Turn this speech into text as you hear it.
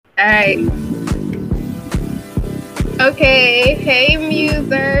Alright. Okay. Hey,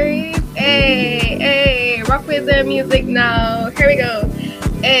 musers. Hey. Rock with the music now. Here we go.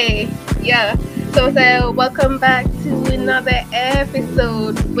 Hey. Yeah. So welcome back to another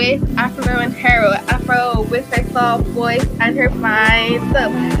episode with Afro and Harold. Afro with her soft voice and her fine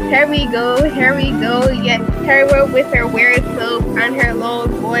soap. Here we go. Yeah. Harold with her weird soap and her low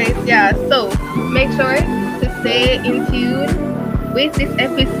voice. Yeah. So make sure to stay in tune with this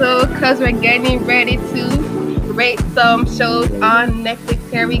episode because we're getting ready to rate some shows on Netflix.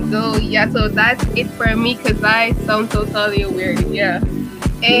 Here we go. Yeah, so that's it for me because I sound totally weird. Yeah.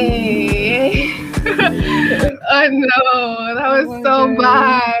 Hey. Oh no, that was so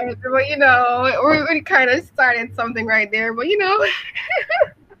bad. But we kind of started something right there. But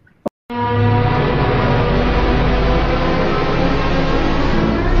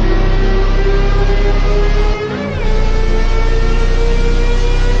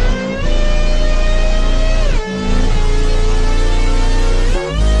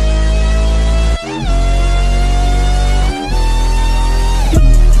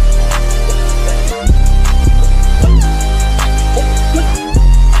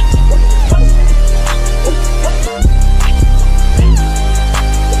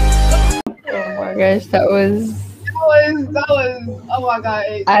gosh, that was oh my god.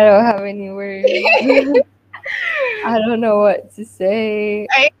 I don't have any words. I don't know what to say.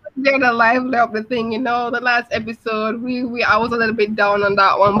 I did a live up the thing, the last episode I was a little bit down on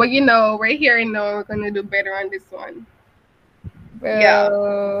that one, but right here we're gonna do better on this one. Bro,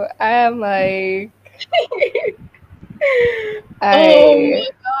 Yeah. I am like Oh my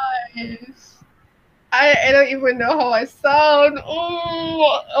gosh. I don't even know how I sound.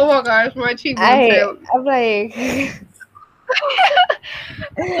 Oh my gosh, my cheekbones. I'm like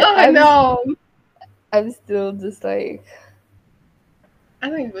no. I'm still just like I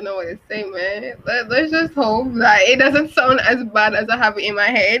don't even know what to say, man. Let's just hope that it doesn't sound as bad as I have it in my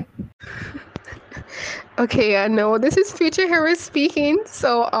head. Okay, I know this is Future Hero speaking,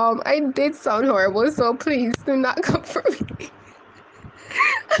 so I did sound horrible, so please do not come for me.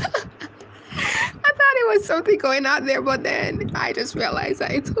 I thought it was something going out there, but then I just realized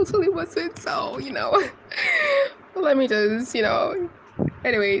that it totally wasn't. So, let me just,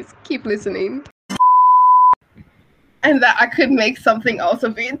 anyways, keep listening. And that I could make something else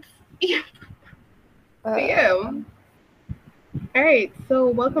of it. Yeah. Alright, so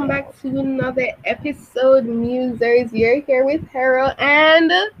welcome back to another episode, Musers. You're here with Harold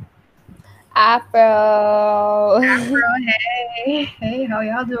and Afro. Hey, how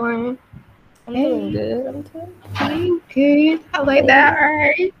y'all doing? I'm doing good. Good. I like that.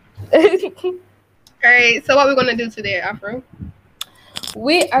 Alright, so what we're gonna do today, Afro?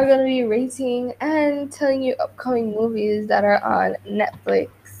 We are gonna be rating and telling you upcoming movies that are on Netflix.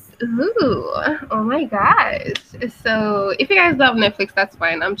 Ooh, oh my gosh. So if you guys love Netflix, that's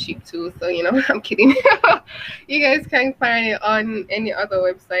fine. I'm cheap too, so I'm kidding. You guys can find it on any other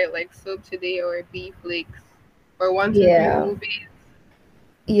website like Soap Today or Bflix or 123 Movies.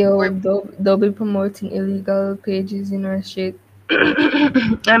 Yo, they'll be promoting illegal pages in our shit.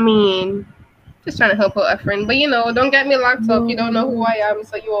 I mean, just trying to help out a friend, but don't get me locked up. You don't know who I am,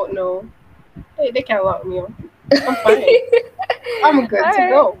 so you won't know. Hey, they can't lock me up. I'm fine. I'm good to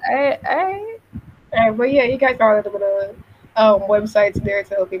go. Alright, but yeah, you guys got a little bit of websites there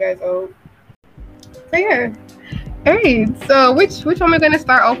to help you guys out. So yeah. Alright, so which one are we gonna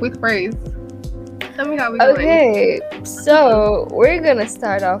start off with first? Tell me how we going. Okay, so we're gonna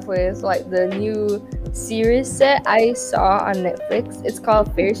start off with like the new series set I saw on Netflix. It's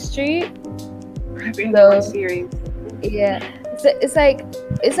called Fair Street. Series. Yeah, so it's like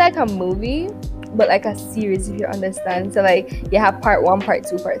a movie, but like a series, if you understand. So like you have part 1, part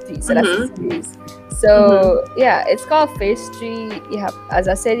 2, part 3. So that's the series. So yeah, it's called Fair Street. You have, as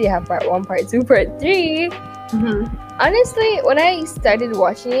I said, you have part 1, part 2, part 3. Honestly, when I started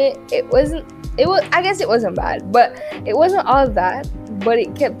watching it, I guess it wasn't bad, but it wasn't all that. But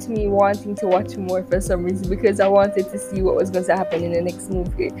it kept me wanting to watch more for some reason because I wanted to see what was going to happen in the next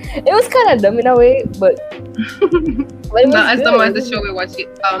movie. It was kind of dumb in a way, but it was not as dumb as the show we watched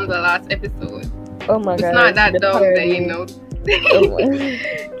the last episode. Oh my god, it's not that dumb, then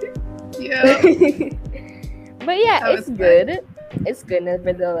Yeah. But yeah, it's good. It's good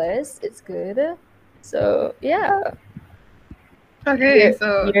nevertheless. It's good. So yeah. Okay,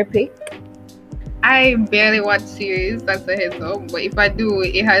 so your pick. I barely watch series, that's a heads up, but if I do,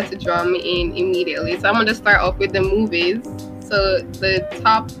 it has to draw me in immediately. So I'm going to start off with the movies. So the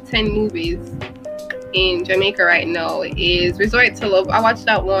top 10 movies in Jamaica right now is Resort to Love. I watched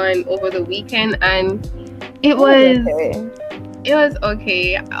that one over the weekend and it was It was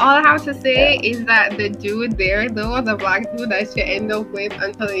okay. All I have to say is that the dude there, though, the black dude that she ended up with,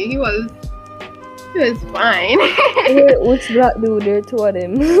 I'm telling you, he was fine. Wait, which black dude? There are two of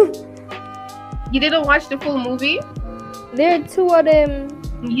them. You didn't watch the full movie? There are two of them.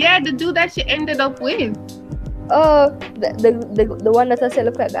 Yeah, the dude that she ended up with. Oh, the one that I said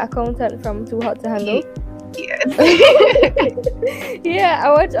looked like the accountant from Too Hot to Handle. Yes. Yeah,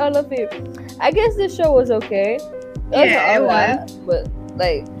 I watched all of it. I guess the show was okay. It was. But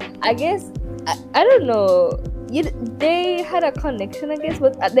like, I guess I don't know. They had a connection, I guess,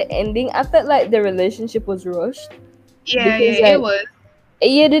 but at the ending, I felt like the relationship was rushed. Yeah, Because, it was.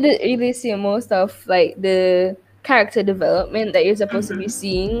 You didn't really see most of like the character development that you're supposed to be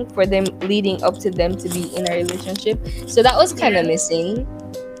seeing for them leading up to them to be in a relationship. So that was kind of missing.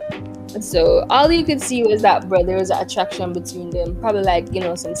 So all you could see was that there was an attraction between them, probably like, you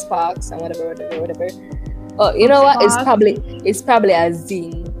know, some sparks and whatever. Oh, you know what? It's probably a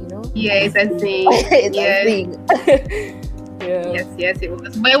zing, you know? Yeah, it's a zing. It's a zing. Yeah. Yes, it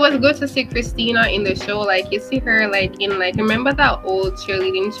was. But it was good to see Christina in the show. Like, you see her like in like, remember that old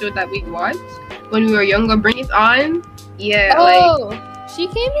cheerleading show that we watched when we were younger? Bring It On. Yeah. Oh, she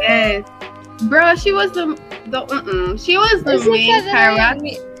came in. Yes, bro. She was she was the main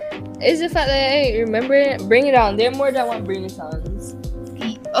character. Is the fact that I remember Bring It On? There are more than one Bring It Ons.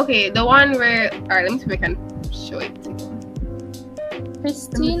 Okay, the one where, alright, let me see if I can show it to you.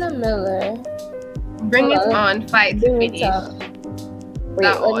 Christina Miller. Bring It On, Fight to Finish. Wait,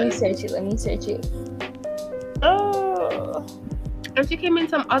 let me search it. Oh. And she came in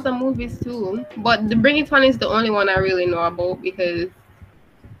some other movies too. But the Bring It On is the only one I really know about because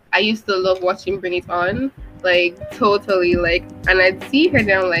I used to love watching Bring It On. Like, totally, like, and I'd see her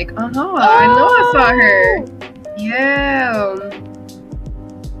then I'm like, I know I saw her. Yeah.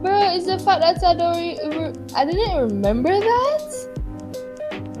 Bro, is the fact that I didn't remember that?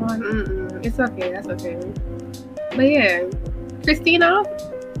 It's okay, that's okay. But yeah, Christina,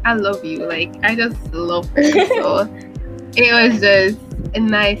 I love you. Like, I just love her. So it was just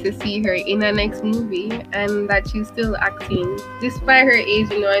nice to see her in the next movie and that she's still acting. Despite her age,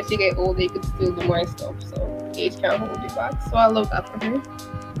 you know, as she get older, you could still do more stuff. So age can't hold you back. So I love that for her.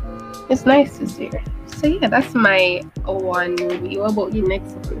 It's nice to see her. So yeah, that's my one movie. What about your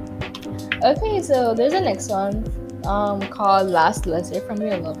next one? Okay, so there's a next one called Last Letter from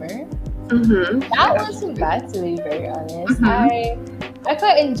Your Lover. That wasn't bad, to be very honest. I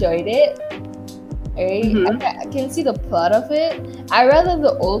quite enjoyed it. Right? I can see the plot of it. I rather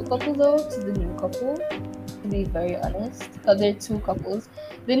the old couple though to the new couple, to be very honest, because they're two couples.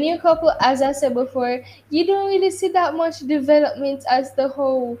 The new couple, as I said before, you don't really see that much development as the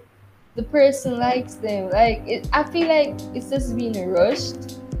person likes them. Like, I feel like it's just being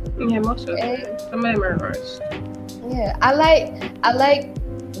rushed. Yeah, most of it. Some of them are rushed. Yeah, I like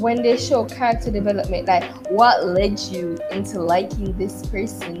when they show character development, like what led you into liking this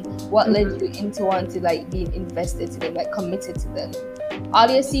person, what led you into wanting to like being invested to them, like committed to them. All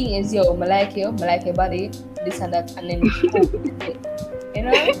you're seeing is I like your body, this and that, and then you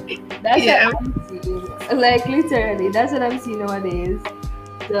know, that's what I'm seeing. Like, literally, that's what I'm seeing nowadays.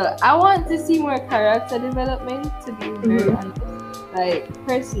 So I want to see more character development, to be very honest. Like,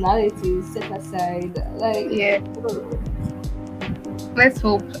 personalities set aside. Like, let's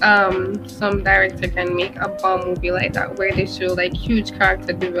hope some director can make a bomb movie like that where they show like huge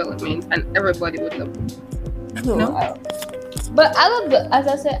character development and everybody would love it. No? But I love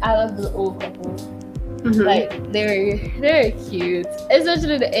I love the old couple. Like, they're cute,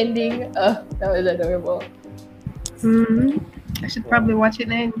 especially the ending. That was adorable. I should probably watch it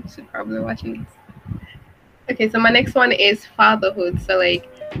then. Okay, so my next one is Fatherhood. So like,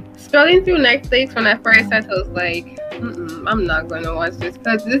 scrolling through Netflix when I first started, I was like, I'm not gonna watch this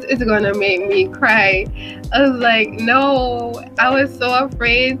because this is gonna make me cry. I was like, no. I was so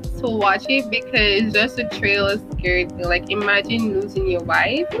afraid to watch it because just the trailer scared me. Like, imagine losing your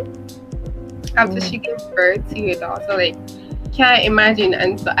wife after she gives birth to your daughter. Like, can't imagine.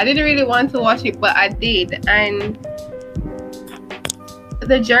 And so I didn't really want to watch it, but I did. And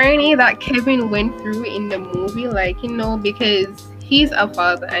the journey that Kevin went through in the movie, like, you know, because he's a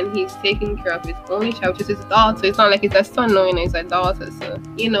father and he's taking care of his only child, which is his daughter. It's not like it's a son knowing it's a daughter. So,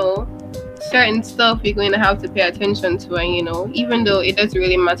 you know, certain stuff you're going to have to pay attention to. And, you know, even though it doesn't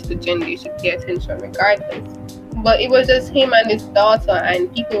really matter the gender, you should pay attention regardless. But it was just him and his daughter,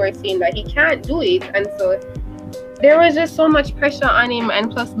 and people were saying that he can't do it. And so there was just so much pressure on him,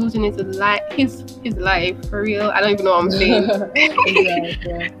 and plus losing his life, for real. I don't even know what I'm saying.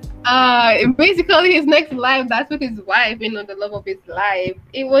 Basically his next life, that's with his wife, you know, the love of his life.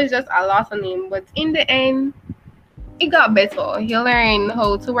 It was just a lot on him, but in the end it got better. He learned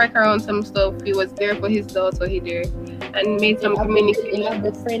how to work around some stuff. He was there for his daughter. He did, and made some communication. And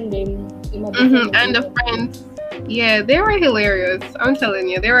the the friends. Yeah, they were hilarious. I'm telling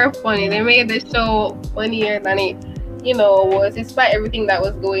you, they were funny. They made the show funnier than it, was. Despite everything that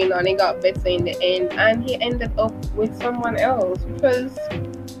was going on, it got better in the end, and he ended up with someone else,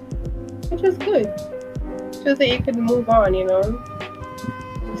 which was good. So that you could move on,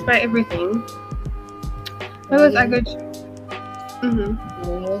 despite everything. That was a good show.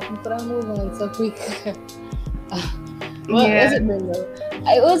 But I move on so quick. What was it then though?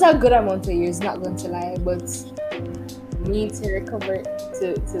 It was a good amount of years, not going to lie, but me to recover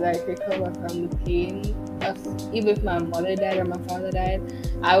from the pain of, even if my mother died or my father died,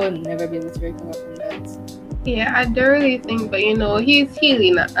 I would never be able to recover from that. Yeah, I don't really think, but he's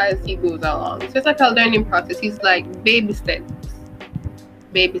healing as he goes along. It's just like a learning process. He's like baby steps.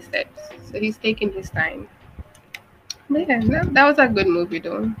 So he's taking his time. But yeah, that was a good movie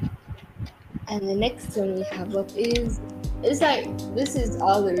though. And the next one we have up is, it's like, this is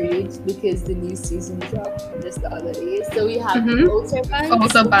all the rage because the new season dropped just the other day. So we have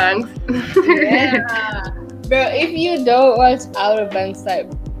Outer Banks. Yeah. Bro, if you don't watch Outer Banks, like,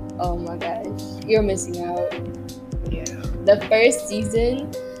 oh my gosh, you're missing out. Yeah. The first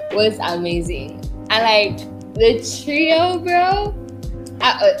season was amazing. And like, the trio, bro.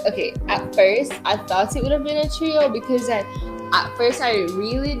 At first, I thought it would have been a trio because at first I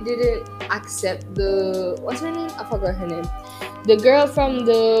really didn't accept what's her name? I forgot her name. The girl from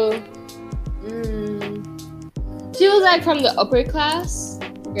she was like from the upper class,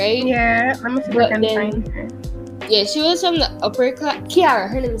 right? Yeah, let me see if I can find her. Yeah, she was from the upper class. Kiara,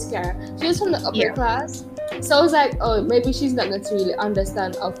 her name is Kiara. She was from the upper class. So I was like, oh, maybe she's not going to really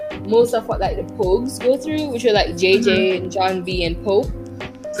understand of most of what like the Pogues go through, which are like JJ and John B and Pope.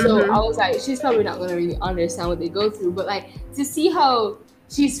 So I was like, she's probably not going to really understand what they go through. But like, to see how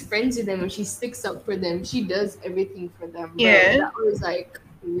she's friends with them and she sticks up for them, she does everything for them. Bro. Yeah. That was like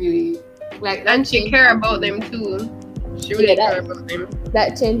really, like, and she care about them too. She really care about them.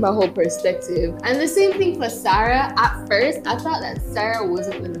 That changed my whole perspective. And the same thing for Sarah. At first, I thought that Sarah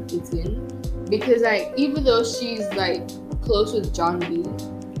wasn't going to fit in. Because like, even though she's like close with John B,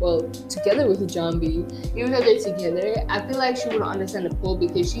 well, together with John B, even though they're together, I feel like she wouldn't understand the Pope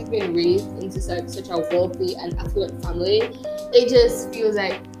because she's been raised into such a wealthy and affluent family. It just feels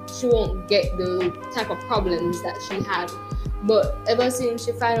like she won't get the type of problems that she had. But ever since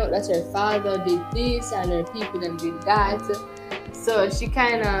she found out that her father did this and her people then did that, so she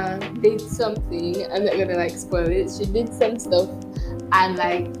kind of did something. I'm not gonna like spoil it. She did some stuff, and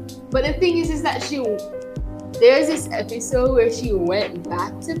like, but the thing is that there's this episode where she went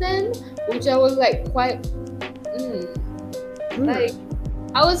back to them, which I was like quite, like,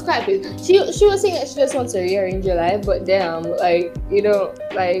 I was quite pissed. She was saying that she just wants to rearrange her life, but damn, like,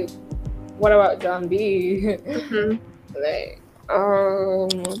 like, what about John B? Like,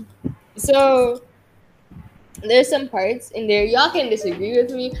 so there's some parts in there, y'all can disagree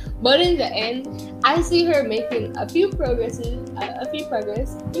with me, but in the end, I see her making a few progress,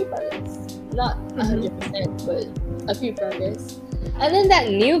 not 100%, but a few progress. And then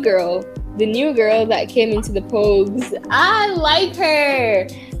that new girl, the new girl that came into the Pogues, I like her.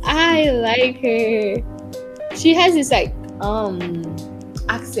 She has this like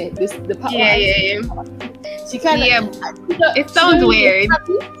accent, the part. Yeah. She kind of it sounds weird.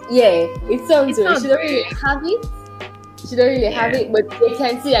 Yeah, it sounds weird. She don't really have it, but you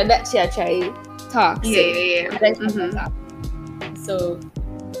can see that she actually talks. Yeah. So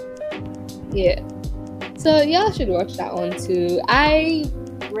yeah. So y'all should watch that one too. I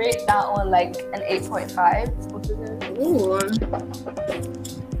rate that one like an 8.5. Ooh.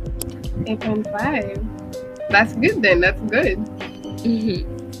 8.5. That's good then. That's good.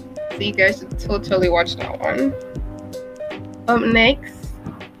 So you guys should totally watch that one. Up next,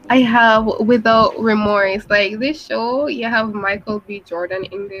 I have Without Remorse. Like, this show, you have Michael B. Jordan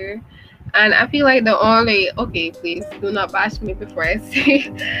in there. And I feel like okay, please do not bash me before I say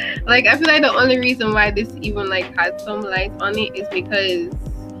like, I feel like the only reason why this even like had some light on it is because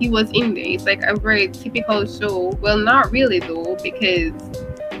he was in there. It's like a very typical show. Well, not really though, because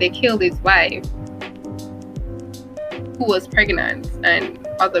they killed his wife, who was pregnant, and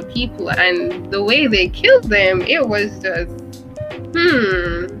other people, and the way they killed them, it was just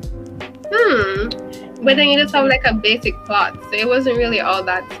but then you just have like a basic plot, so it wasn't really all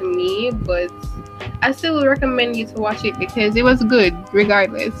that to me, but I still would recommend you to watch it because it was good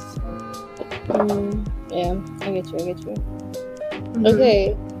regardless. Yeah, I get you.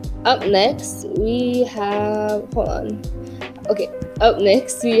 Okay, up next we have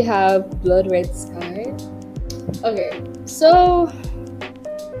Blood Red Sky. Okay, so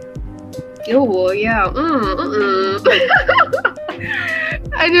Oh yeah.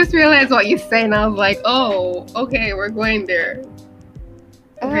 I just realized what you said, and I was like, "Oh, okay, we're going there."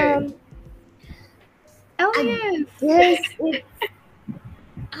 Okay. Elias. yes,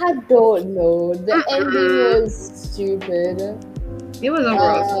 I don't know. The ending was stupid. It was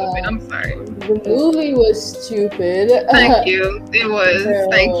overall stupid. I'm sorry. The movie was stupid. Thank you. It was. Bro,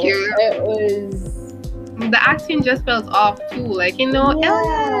 Thank you. It was. The acting just felt off too. Like, you know,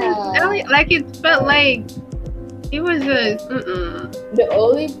 Elias, like it felt like it was just. The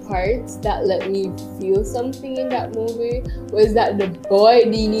only parts that let me feel something in that movie was that the boy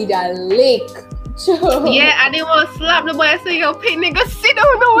didn't need a lick. Yeah, I didn't want to slap the boy. I said, "Yo, pig nigga, sit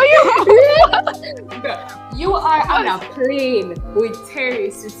down now." You are on a plane with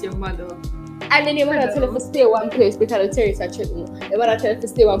terrorists with your mother. And then you want to tell her to stay one place because the terrorists are tripping. You want to tell her to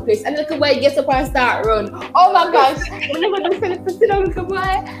stay one place. And the little boy gets up and start run. Oh my gosh. When you want to tell her to sit down, little boy.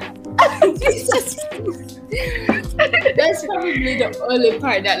 That's probably the only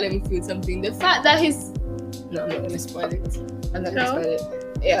part that let me feel something. The fact that his... No, I'm not going to spoil it. I'm not going to spoil it.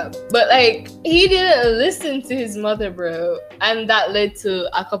 Yeah, but like he didn't listen to his mother, bro, and that led to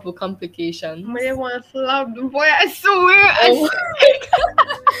a couple complications. I didn't want to slap the boy. I swear. Oh.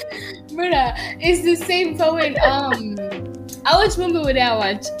 Brother, it's the same for when I watch movie with I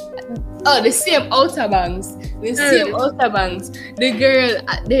watch. Oh, the same Outer Banks. The same Outer Banks. The girl,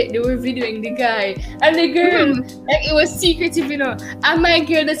 they were videoing the guy, and the girl, like it was secretive, you know. And my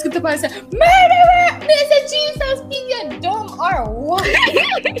girl just got up and said, "Murderer!" They said, "Jesus, be you dumb or what?"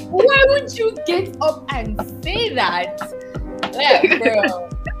 Why would you get up and say that? Like, bro,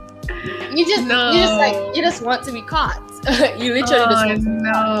 you just want to be caught. You literally just want to be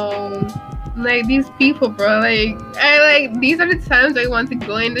caught. Like these people, bro. Like these are the times I want to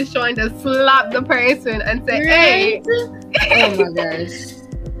go in the show and just slap the person and say, "Hey!" Oh my gosh.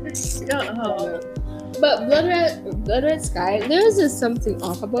 But Blood Red Sky, there's just something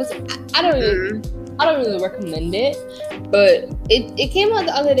off about it. I don't really recommend it, but it came out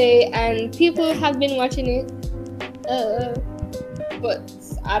the other day and people have been watching it. But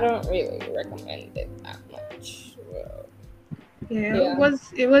I don't really recommend it that much. Yeah,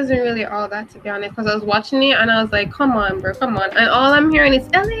 it wasn't really all that, to be honest, because I was watching it and I was like, "Come on, bro, come on!" And all I'm hearing is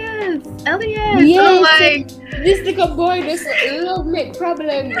Elias. Yes, I'm like, this little boy, this little make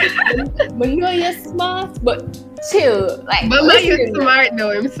problem. But no, you're smart, but chill. Like, but like, you're smart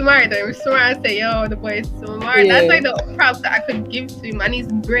though. I'm smart. I say, "Yo, the boy is smart." Yeah. That's like the props that I could give to him, and he's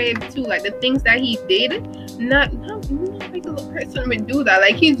brave too. Like the things that he did, not like a little person would do that.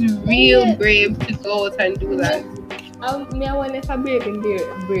 Like he's real brave to go out and do that. I want if I brave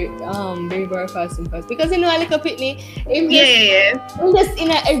or fast and fast, because you know a little pitney. I'm just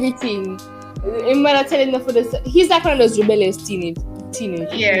in everything. I'm not telling enough for this. He's like one of those rebellious teenagers.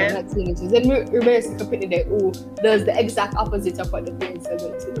 Yeah, no, not teenagers. Then rebellious little pitney that does the exact opposite of what the parents are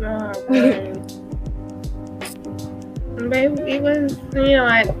doing. But it was, you know,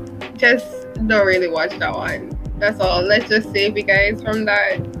 I just don't really watch that one. That's all. Let's just save you guys from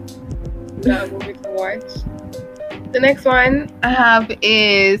that movie to watch. The next one I have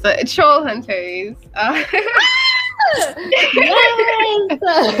is Troll Hunters.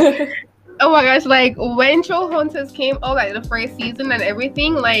 Yes! Oh my gosh, like when Troll Hunters came out, like the first season and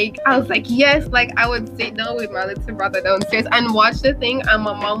everything, like I was like, yes, like I would sit down with my little brother downstairs and watch the thing, and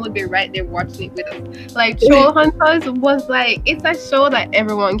my mom would be right there watching it with us. Like Troll Hunters was like, it's a show that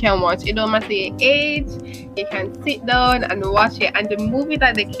everyone can watch. It don't matter your age, you can sit down and watch it. And the movie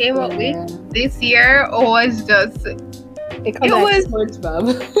that they came up with this year was just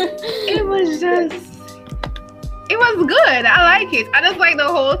it was good. I like it. I just like the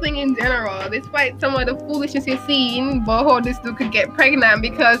whole thing in general. Despite some of the foolishness you've seen, but how this dude could get pregnant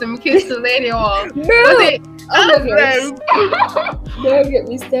because him kissed the lady off. Don't get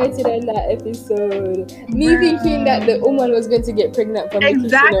me started on that episode. Me thinking that the woman was going to get pregnant from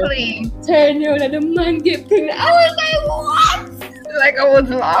exactly. the turn around and the man get pregnant. I was like, what? Like I was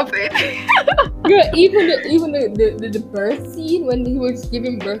laughing. Girl, even the birth scene when he was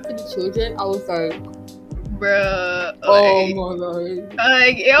giving birth to the children, I was like, bruh. Oh my god.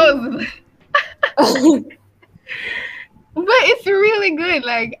 Like it was but it's really good.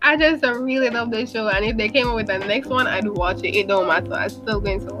 Like I just really love the show, and if they came up with the next one, I'd watch it. It don't matter. I'm still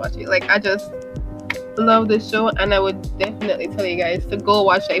going to watch it. Like I just love the show, and I would definitely tell you guys to go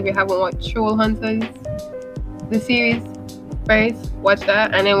watch it if you haven't watched Troll Hunters, the series. First, watch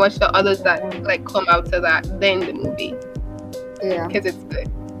that, and then watch the others that like come after that, then the movie. Yeah, because it's good.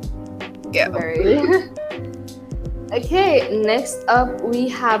 Yeah. Very. Okay, next up we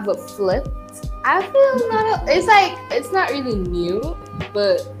have Flipped. I feel not. It's like it's not really new,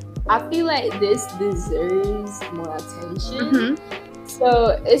 but I feel like this deserves more attention.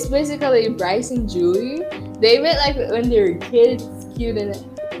 So it's basically Bryce and Julie. They met like when they were kids, cute as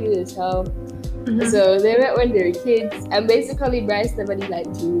hell. So they met when they were kids, and basically Bryce never did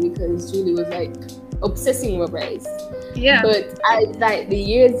like Julie because Julie was like obsessing with Bryce. Yeah. But as like the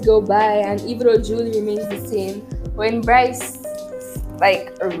years go by, and even though Julie remains the same, when Bryce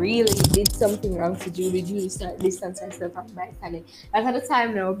like really did something wrong to Julie, Julie started distancing herself from Bryce, and like at the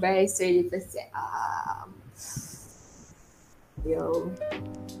time now, Bryce started to say, yo.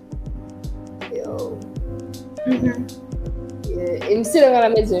 Yeah, instead of gonna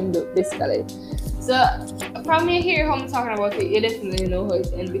mention him basically. So from here, how I'm talking about it, you definitely know how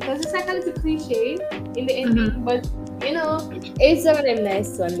it ends because it's like a little cliche in the ending, but you know, it's one of them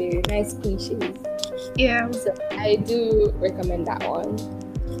nice one there, nice cliches. Yeah. So I do recommend that one.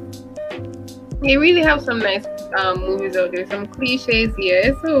 They really have some nice movies out there. Some cliches,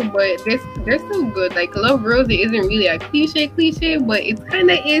 yeah. So, but they're still good. Like Love Rosie isn't really a cliche, but it kind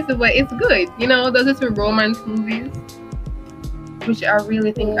of is. But it's good. You know, those are some romance movies, which I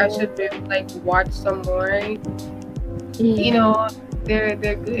really think I should be, like watch some more. You know, they're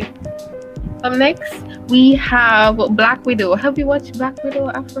good. Next we have Black Widow. Have you watched Black Widow,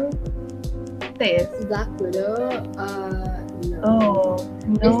 Afro? Say it. Black Widow. No. Oh,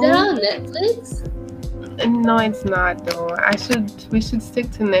 no. Is that on Netflix? No, it's not though. We should stick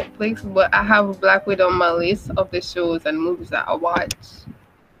to Netflix, but I have Black Widow on my list of the shows and movies that I watch.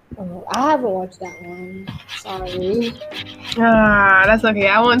 Oh, I haven't watched that one. Sorry. That's okay.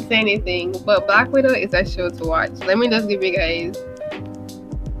 I won't say anything. But Black Widow is a show to watch. Let me just give you guys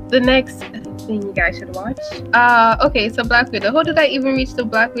the next thing you guys should watch. Okay, so Black Widow. How did I even reach to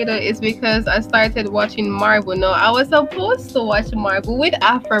Black Widow? Is because I started watching Marvel. No, I was supposed to watch Marvel with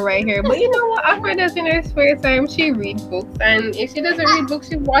Afra right here, but you know what Afra does in her spare time? She reads books, and if she doesn't read books,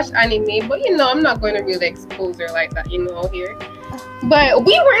 she watch anime. But you know, I'm not going to really expose her like that, you know, here. But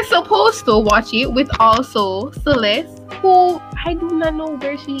we were supposed to watch it with also Celeste, who I do not know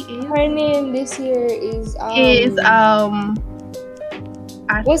where she is. Her name this year is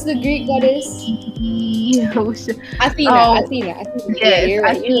what's the Greek goddess? Athena. Yes, yeah, you're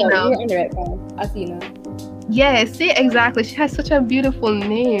right. Athena. You're on the right path. Athena. Yes, see, exactly. She has such a beautiful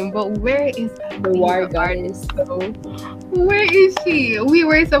name, but where is the war goddess? Where is she? We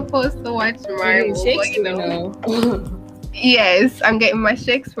were supposed to watch Marvel, but you know. Yes, I'm getting my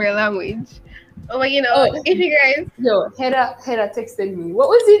Shakespeare language. But you know, if you guys... Yo, Heda texted me. What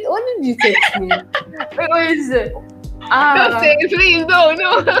was it? What did you text me? It was... don't say it, please. No.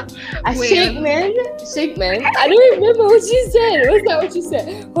 Shake man. I don't remember what you said. Was that what you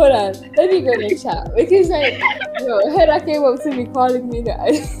said? Hold on. Let me go in the chat. Because like, Heda came up to me calling me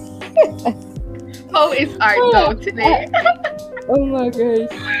that. How is Art though today? Oh my gosh.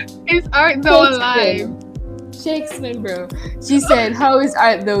 Is Art though alive? Shakespeare, bro. She said, how is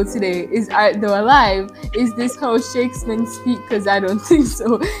Art though today? Is Art though alive? Is this how Shakespeare speak? Because I don't think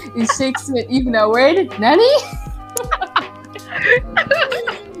so. Is Shakespeare even a word? Nanny?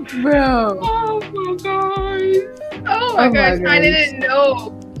 Bro. Oh my gosh. I didn't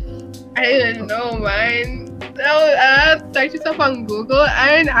know, man. So I searched this up on Google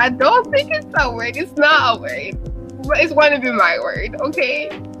and I don't think it's a word. It's not a word. But it's going to be my word, okay?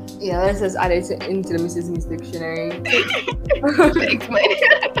 Yeah, let's just add it into the Mrs. Miss dictionary. Explain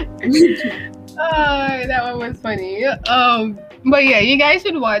it. That one was funny. But yeah, you guys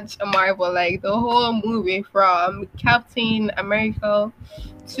should watch Marvel, like the whole movie from Captain America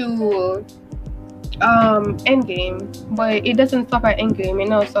to Endgame. But it doesn't stop at Endgame, it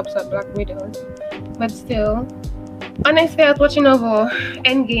now stops at Black Widow. But still, honestly, I was watching over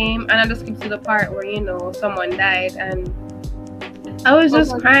Endgame and I just skipped to the part where, you know, someone died and I was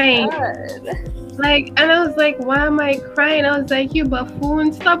just crying. Like, and I was like, why am I crying? I was like, you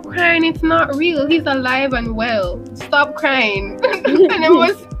buffoon, stop crying. It's not real. He's alive and well. Stop crying. And I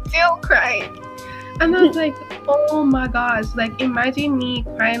was still crying. And I was like, oh my gosh. Like, imagine me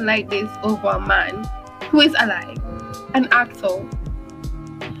crying like this over a man who is alive, an actor.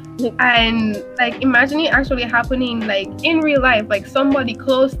 And like, imagine it actually happening like in real life, like somebody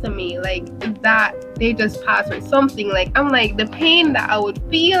close to me, like that they just passed or something. Like, I'm like, the pain that I would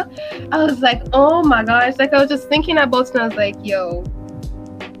feel, I was like, oh my gosh. Like, I was just thinking about it and I was like, yo,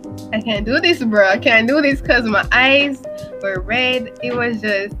 I can't do this, bro. I can't do this because my eyes were red. It was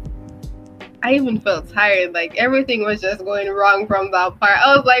just, I even felt tired. Like, everything was just going wrong from that part.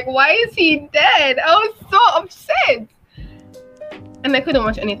 I was like, why is he dead? I was so upset. And I couldn't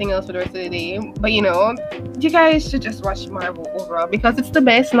watch anything else for the rest of the day. But, you know, you guys should just watch Marvel overall because it's the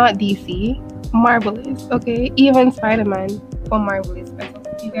best, not DC. Marvelous. Okay, even Spider-Man for Marvel is better.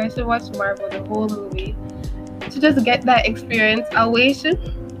 You guys should watch Marvel, the whole movie, to just get that experience. I wish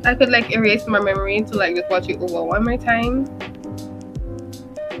I could like erase my memory to like just watch it over one more time,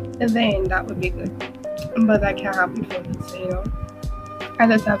 and then that would be good. But that can't happen for me, so you know, I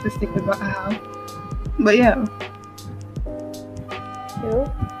just have to stick with what I have. But yeah.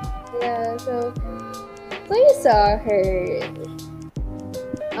 Yeah, so you saw her.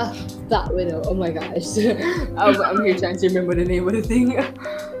 That widow. Oh my gosh. I'm here trying to remember the name of the thing.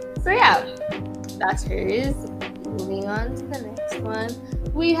 So yeah, that's hers. Moving on to the next one.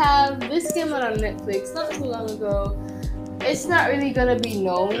 We have this came out on Netflix not too long ago. It's not really gonna be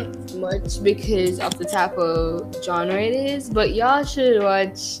known much because of the type of genre it is, but y'all should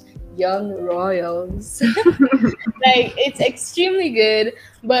watch Young Royals. Like, it's extremely good,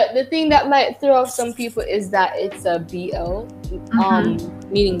 but the thing that might throw off some people is that it's a BL,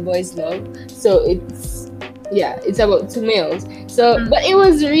 meaning boys love. So it's about two males. So but it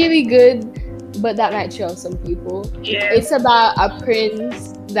was really good, but that might throw off some people. Yeah. It's about a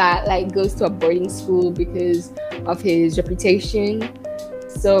prince that like goes to a boarding school because of his reputation.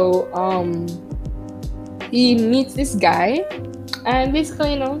 So he meets this guy, and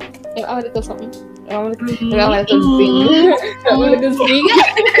basically, you know, I want to do something. I want to sing. I want to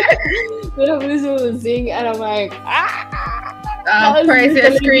sing, and I'm like, praise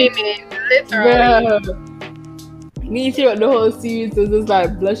and screaming, literally. Bro. Me throughout the whole series was just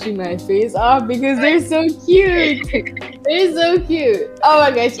like blushing my face off because they're so cute. They're so cute. Oh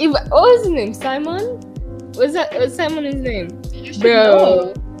my gosh! What was his name? Simon? Was Simon his name?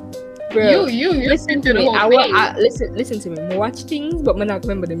 Bro. You listen to me. Listen to me. I watch things, but I not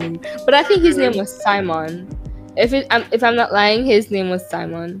remember the name. But I think his name was Simon. If I'm not lying, his name was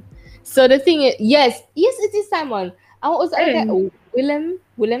Simon. So the thing is, yes, it is Simon. And what was the other guy?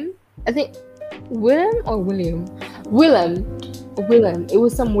 Willem. I think Willem or William. Willem. It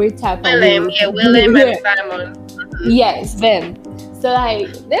was some weird type of Willem. Yeah, Willem and Simon. Yes, them. So like,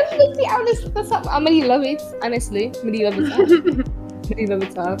 I'm really love it. Honestly, really love it. Really love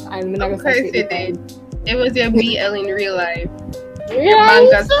it tough. I'm not gonna say it. It was your BL in real life. Your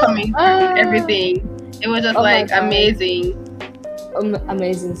manga's coming through everything. It was just amazing.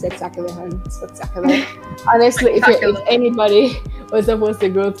 Amazing, spectacular, hun. Spectacular. Honestly, if anybody was supposed to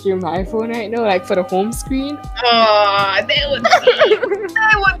go through my phone right now, like for the home screen, they would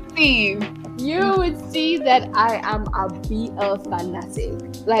see. You would see that I am a BL fanatic.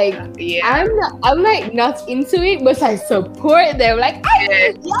 Like, yeah. I'm like not into it, but I support them. Like,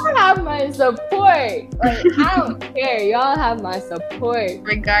 y'all have my support. Like, I don't care. Y'all have my support.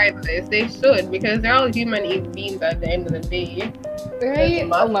 Regardless, they should, because they're all human beings at the end of the day. Right?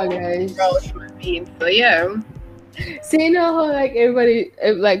 Oh my gosh. They're all human beings. So yeah. So you know how like everybody,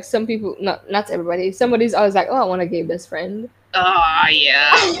 like some people, not everybody. Somebody's always like, oh, I want a gay best friend. Oh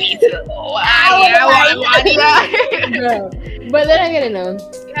yeah, me too. I want one. But then again, you know,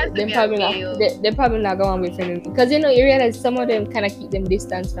 they're probably not going to be friendly because you know you realize some of them kind of keep them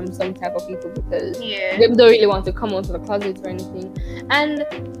distance from some type of people because they don't really want to come out of the closet or anything. And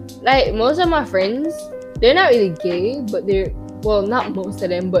like most of my friends, they're not really gay, but they're not most of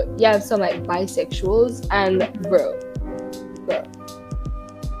them, but you have some like bisexuals and bro.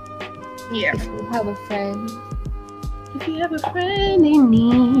 Yeah. If you have a friend. If you have a friend in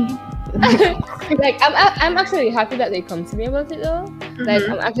need. Like I'm actually happy that they come to me about it though. Like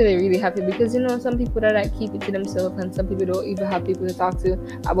I'm actually really happy because you know some people that like keep it to themselves and some people don't even have people to talk to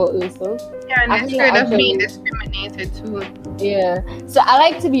about those stuff. Yeah, and it's straight up being discriminated too. Yeah. So I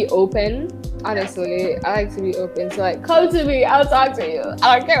like to be open. Honestly, I like to be open. So like, come to me. I'll talk to you.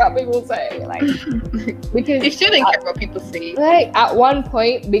 I don't care what people say. Like, because you shouldn't care what people say. Like at one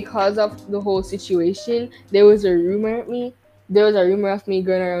point, because of the whole situation, there was a rumor of me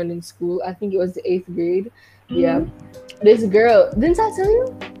going around in school. I think it was the 8th grade. Yeah, this girl. Didn't I tell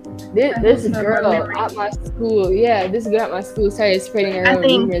you? This girl at my school. Yeah, this girl at my school started spreading around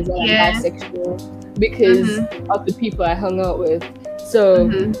rumors that I'm bisexual because of the people I hung out with. So.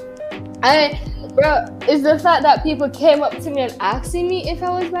 Is the fact that people came up to me and asking me if I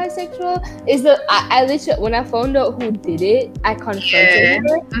was bisexual I literally, when I found out who did it, I confronted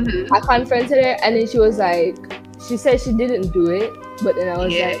her. I confronted her and then she was like, she said she didn't do it, but then I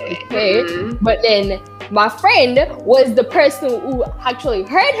was like, okay. But then my friend was the person who actually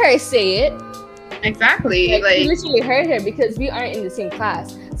heard her say it. Exactly. Like she literally heard her because we aren't in the same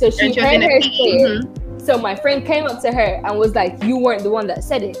class. So she heard her say it. So my friend came up to her and was like, you weren't the one that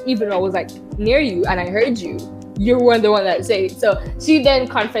said it, even though I was like near you and I heard you. You weren't the one that said it. So she then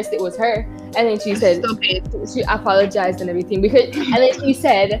confessed it was her. And then she said, she apologized and everything and then she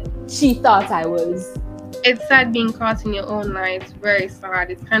said she thought I was. It's sad being caught in your own lie. It's very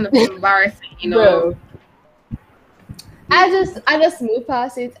sad. It's kind of embarrassing, you know. Bro, I just move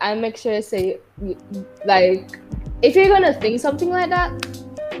past it and make sure to say, like, if you're gonna think something like that,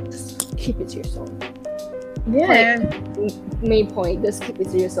 just keep it to yourself. Yeah. Main point, just keep it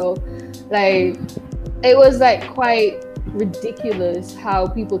to yourself. Like, it was like quite ridiculous how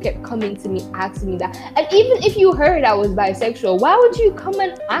people kept coming to me asking me that. And even if you heard I was bisexual, why would you come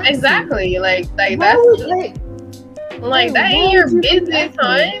and ask exactly me? like why that's would, like that ain't your business,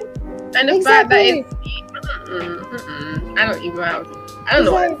 huh? And the fact that it's I don't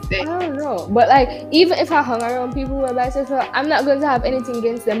know what to say. I don't know, but like, even if I hung around people who are bisexual, I'm not going to have anything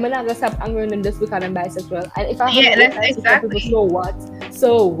against them. I'm not going to stop angering them just because I'm bisexual. And if I hung around bisexual people,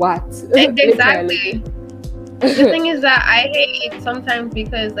 so what? Exactly. The thing is that I hate sometimes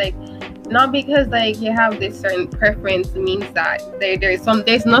because, like, not because like you have this certain preference means that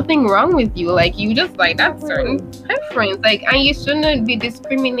there's nothing wrong with you. Like, you just like that certain preference, like, and you shouldn't be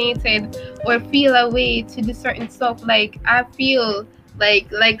discriminated or feel a way to do certain stuff. Like, I feel like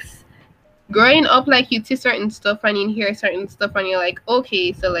growing up, like, you see certain stuff and you hear certain stuff and you're like,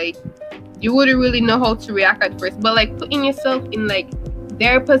 okay, so like you wouldn't really know how to react at first, but like putting yourself in like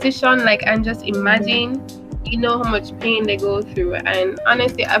their position, like, and just imagine you know how much pain they go through. And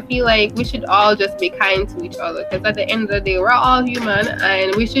honestly, I feel like we should all just be kind to each other, because at the end of the day, we're all human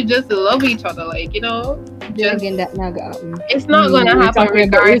and we should just love each other, like, you know. Again, that it's not gonna happen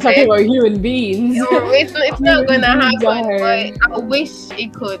regardless. We're talking about human beings. It's not gonna happen, but I wish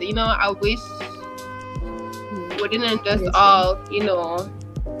it could, you know. I wish we didn't just all, you know,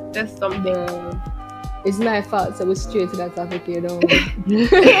 just something. It's my fault, so we're straight to that topic here, don't we?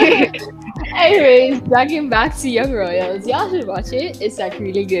 Anyways, dragging back to Young Royals. Y'all should watch it. It's like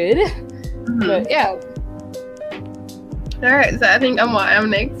really good. But yeah. Alright, so I think I'm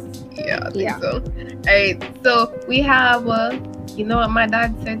next. Yeah, I think so. Alright, so we have you know what my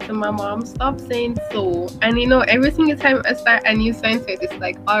dad said to my mom, stop saying so. And you know, every single time I start a new sentence, it's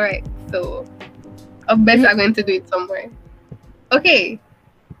like, alright, so I bet I'm going to do it somewhere. Okay.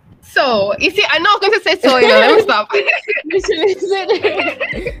 So, you see, I'm not going to say so, you know, let me stop.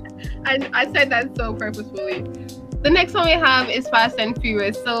 And I said that so purposefully. The next one we have is Fast and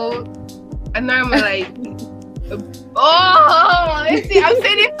Furious. So, I'm normally like, you see, I'm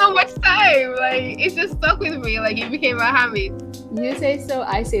saying it so much time. Like, it's just stuck with me. Like, it became a habit. You say so,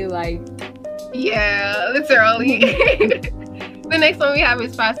 I say like. Yeah, literally. The next one we have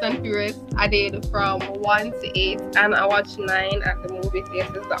is Fast and Furious. I did from 1 to 8, and I watched 9 at the movie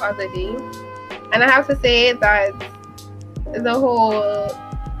theaters the other day. And I have to say that the whole...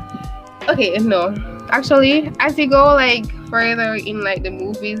 Okay, no. Actually, as you go, like, further in, like, the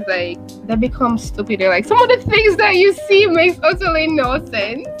movies, like, they become stupider. Like, some of the things that you see makes utterly no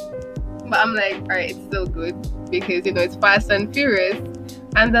sense. But I'm like, alright, it's still good. Because, you know, it's Fast and Furious.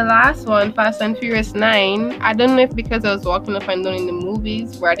 And the last one, Fast and Furious 9, I don't know if because I was walking up and down in the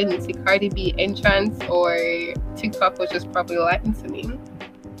movies where I didn't see Cardi B entrance, or TikTok was just probably lying to me.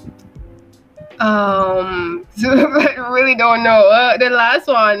 I really don't know. The last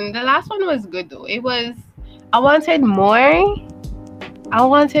one was good though. I wanted more. I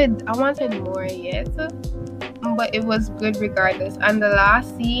wanted more, yes. But it was good regardless. And the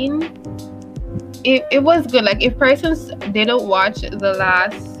last scene, it was good. Like, if persons didn't watch the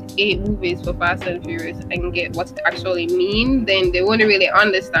last 8 movies for Fast and Furious and get what it actually mean, then they wouldn't really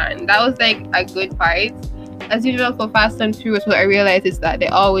understand. That was like a good part. As usual for Fast and Furious, what I realized is that they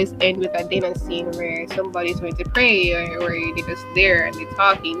always end with a dinner scene where somebody's going to pray, or they're just there and they're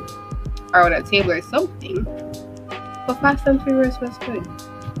talking, or on a table or something. But Fast and Furious was good.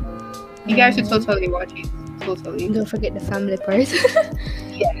 You guys should totally watch it. Totally. Don't forget the family part.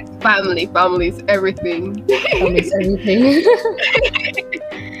 Yeah, family's everything. Family's everything.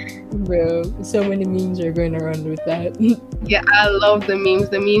 Bro, so many memes are going around with that. Yeah, I love the memes.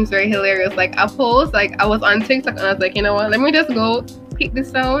 The memes are hilarious. Like, I was on TikTok and I was like, you know what, let me just go pick the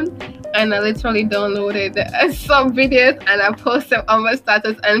sound. And I literally downloaded some videos and I posted on my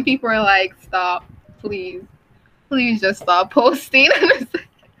status, and people are like, stop, please just stop posting. And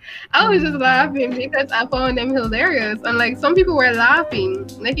I was just laughing because I found them hilarious, and like some people were laughing.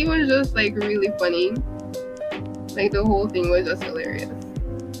 Like, it was just like really funny. Like, the whole thing was just hilarious.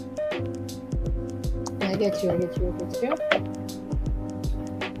 I get you.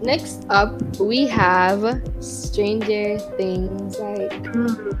 Next up, we have Stranger Things. Like,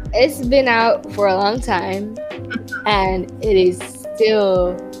 it's been out for a long time, and it is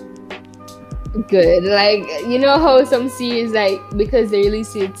still good. Like, you know how some series, like, because they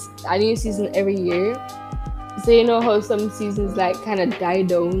release it a new season every year, so you know how some seasons like kind of die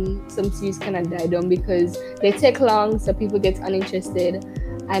down. Some series kind of die down because they take long, so people get uninterested,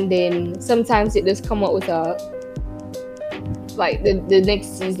 and then sometimes it just come out with a like the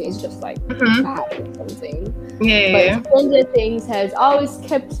next season is just like bad or something. Yeah. But Stranger Things has always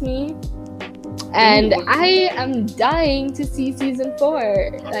kept me, and I am dying to see season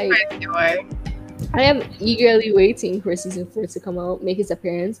 4. Like, I am eagerly waiting for season 4 to come out, make its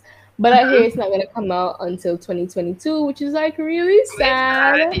appearance. But I hear it's not gonna come out until 2022, which is like really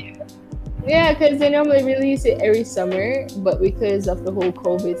sad. Yeah, because they normally release it every summer, but because of the whole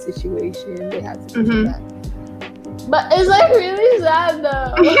COVID situation, they have to do that. But it's like really sad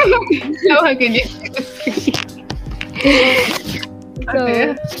though. How could you? So,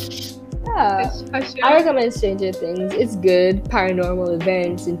 yeah, I recommend Stranger Things. It's good, paranormal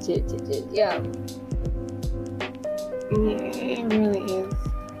events and shit. Yeah. Yeah, it really is.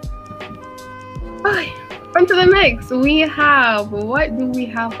 On to the next. What do we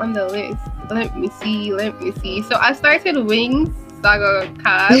have on the list? Let me see. So I started Wings Saga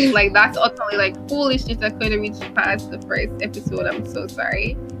cast. Like, that's utterly like foolishness. I couldn't reach past the first episode. I'm so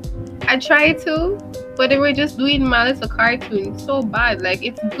sorry. I tried to, but they were just doing malice a cartoon so bad. Like,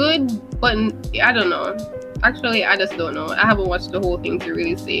 it's good, but I don't know. Actually, I just don't know. I haven't watched the whole thing to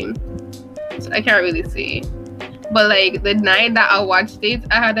really say. So I can't really say. But like the night that I watched it,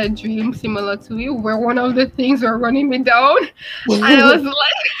 I had a dream similar to you where one of the things were running me down. And I was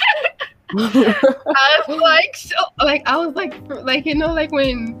like, you know, like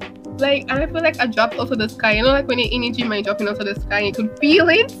when, like, I feel like I dropped out of the sky. You know, like when you're in a dream and you're dropping out of the sky and you could feel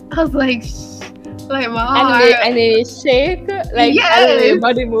it. I was like, like my heart. And they shake, like, yes.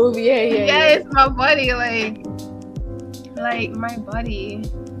 body move. Yes, my body, like my body.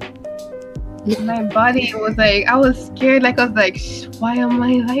 My body was like, I was scared. Like, I was like, why am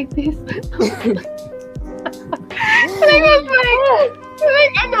I like this?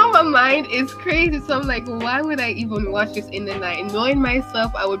 I know my mind is crazy. So I'm like, why would I even watch this in the night? Knowing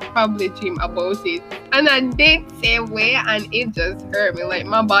myself, I would probably dream about it. And I did same way, and it just hurt me. Like,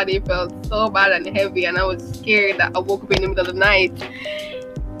 my body felt so bad and heavy, and I was scared that I woke up in the middle of the night.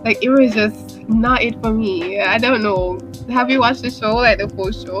 Like, it was just not it for me. I don't know. Have you watched the show, like the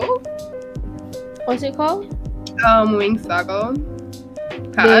full show? What's it called? Wing Saga.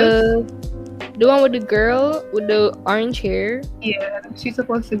 The one with the girl with the orange hair. Yeah, she's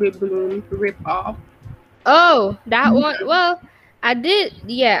supposed to be Bloom rip off. Oh, that one. Well, I did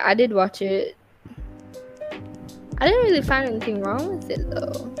watch it. I didn't really find anything wrong with it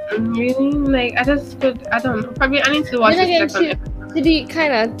though. Really? Like, I don't know. Probably I need to watch the second episode. It did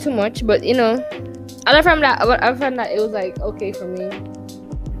kind of too much, but you know, other from that, it was like okay for me.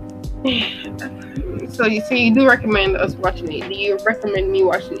 So you see, you do recommend us watching it. Do you recommend me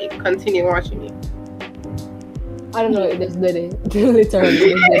watching it? Continue watching it. I don't know. It just did it.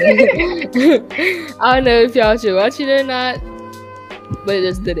 Literally, it did it. I don't know if y'all should watch it or not, but it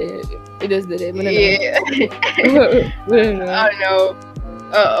just did it. It just did it. Yeah. I don't know.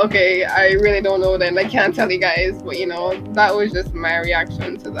 Okay, I really don't know then. I can't tell you guys, but you know, that was just my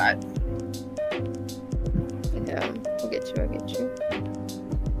reaction to that. Yeah, I get you.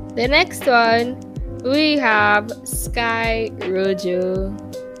 The next one, we have Sky Rojo.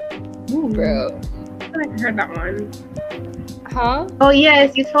 Ooh. Bro. I feel like I heard that one. Huh? Oh,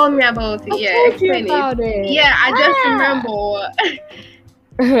 yes, you told me about it. I told you about it. Yeah, I just remember.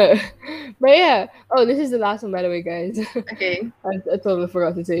 But yeah. Oh, this is the last one, by the way, guys. Okay. I totally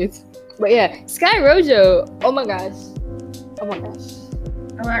forgot to say it. But yeah, Sky Rojo. Oh my gosh. I watched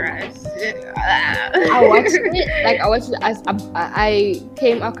it. Like, I watched it as I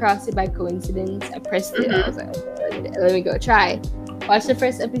came across it by coincidence. I pressed it. I was like, okay, let me go try. Watch the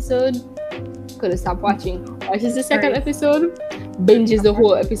first episode. Couldn't stop watching. Watches the second episode. Binges the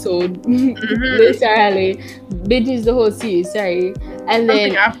whole episode. Literally binges the whole series. Sorry. And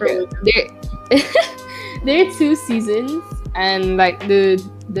then there are 2 seasons, and like the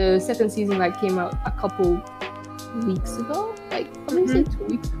second season like came out a couple weeks ago. Like, I think it's like 2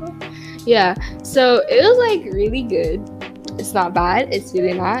 weeks ago. Yeah, so it was like really good. It's not bad. It's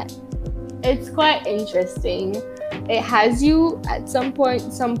really not. It's quite interesting. It has you at some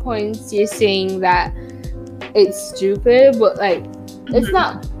points you're saying that it's stupid, but like it's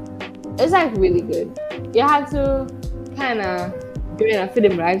not. It's like really good. You have to kind of be in a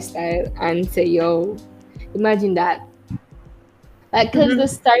film lifestyle and say, yo, imagine that. Like, because the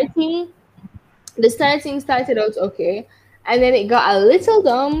starting started out okay, And then it got a little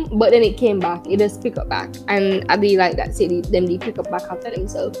dumb, but then it came back. It just pick up back. And I really like that. See, they pick up back after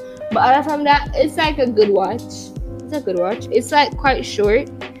themselves. But other from that, it's like a good watch. It's a good watch. It's like quite short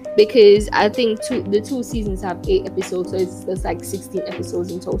because I think the 2 seasons have 8 episodes, so it's like 16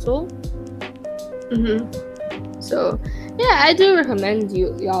 episodes in total. So yeah, I do recommend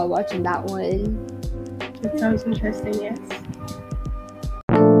y'all watching that one. It sounds interesting, yes.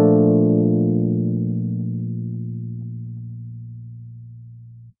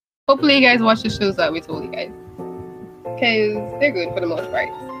 Hopefully you guys watch the shows that we told you guys, because they're good for the most part.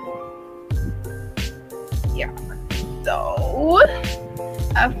 Yeah. So,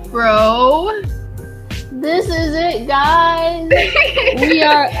 Afro. This is it, guys. We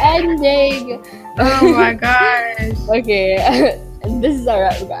are ending. Oh my gosh. Okay. This is our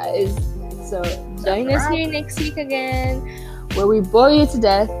wrap, guys. So join us here next week again, where we bore you to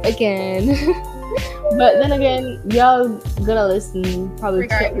death again. But then again, y'all gonna listen. Probably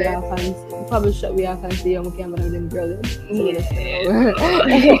shut we our fans. Probably shut we our fans. The young camera and girl. Yeah.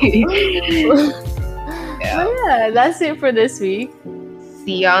 But yeah, that's it for this week.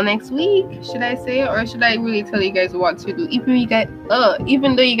 See y'all next week. Should I say it, or should I really tell you guys what to do?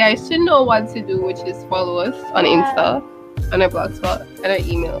 Even though you guys should know what to do, which is follow us on Insta, on our blogspot, and our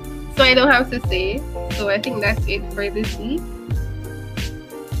email. So I don't have to say it. So I think that's it for this week.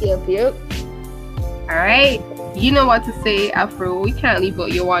 Yep. Alright. You know what to say, Afro. We can't leave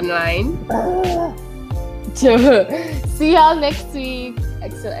out your one line. See y'all next week.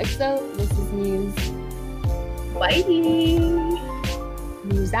 XOXO. This is Muse. Bye.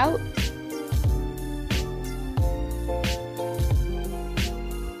 Muse out.